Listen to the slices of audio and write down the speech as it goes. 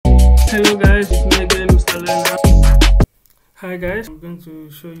Hello guys, it's me again, Mr. Leonard. Hi guys, I'm going to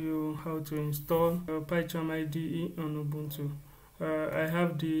show you how to install PyCharm IDE on Ubuntu. I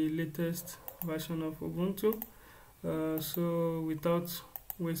have the latest version of Ubuntu, so without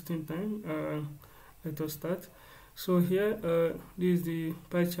wasting time, let us start. So here, this is the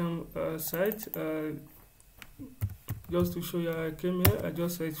PyCharm site. Just to show you how I came here, I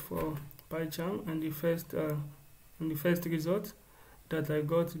just searched for PyCharm, and the first result that I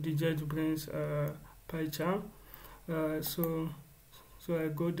got, the JetBrains PyCharm. So I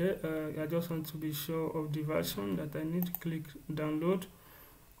go there. I just want to be sure of the version that I need. Click download.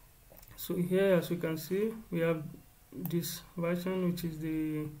 So here, as you can see, we have this version, which is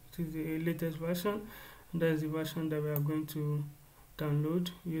the latest version. And that is the version that we are going to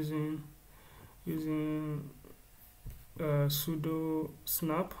download using sudo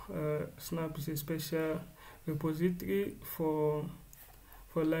snap. Snap is a special repository for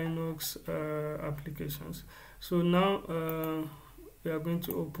Linux applications. So now we are going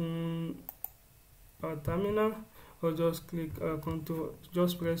to open our terminal, or just click control,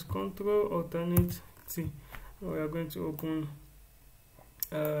 just press Control Alternate T. We are going to open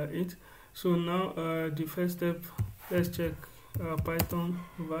it. So now the first step, let's check Python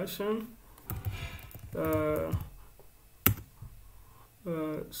version.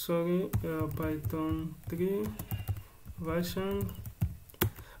 Python 3 version.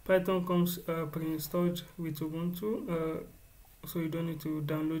 Python comes pre-installed with Ubuntu, so you don't need to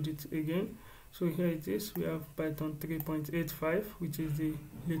download it again. So here it is. We have Python 3.85, which is the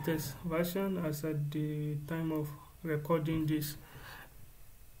latest version as at the time of recording this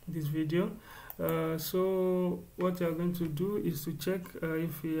video. So what you are going to do is to check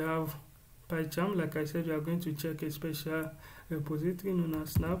if we have PyCharm. Like I said, we are going to check a special repository known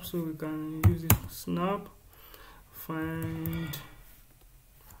as snap. So we can use it, snap find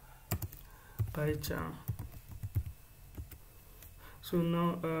PyCharm. So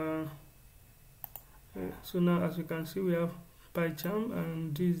now as you can see, we have PyCharm,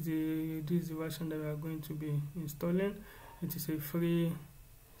 and this is the version that we are going to be installing. It is a free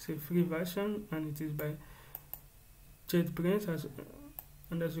version, and it is by JetBrains.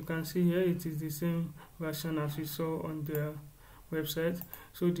 And as you can see here, it is the same version as we saw on their website.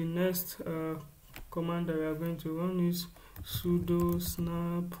 So the next command that we are going to run is sudo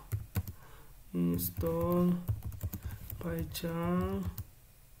snap install PyCharm.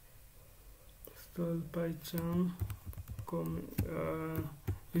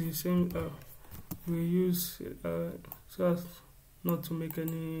 It's the same we use so as not to make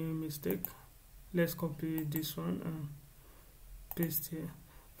any mistake. Let's copy this one and paste here,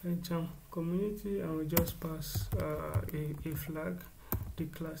 PyCharm community, and we just pass a flag, the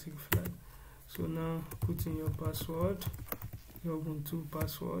classic flag. So now put in your password, your Ubuntu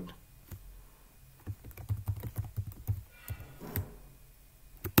password.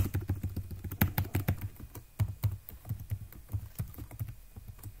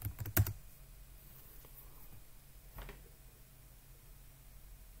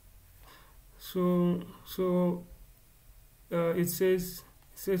 So it says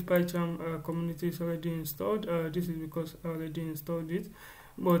PyCharm community is already installed. This is because I already installed it,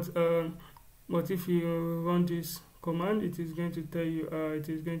 but if you run this command, it is going to tell you it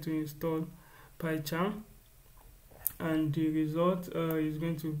is going to install PyCharm, and the result is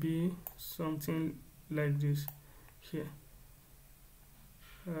going to be something like this here.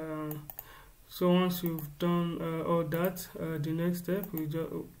 So once you've done all that, the next step, we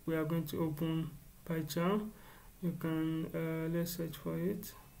are going to open PyCharm. You can let's search for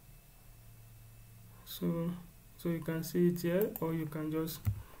it. So you can see it here, or you can just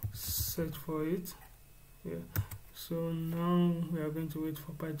search for it here. So now we are going to wait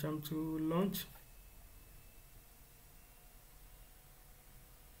for PyCharm to launch.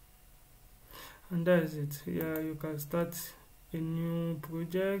 And that is it. Yeah, you can start a new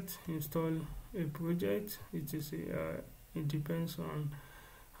project, install a project. It depends on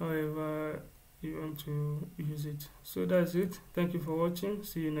however you want to use it. So that's it. Thank you for watching.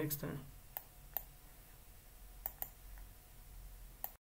 See you next time.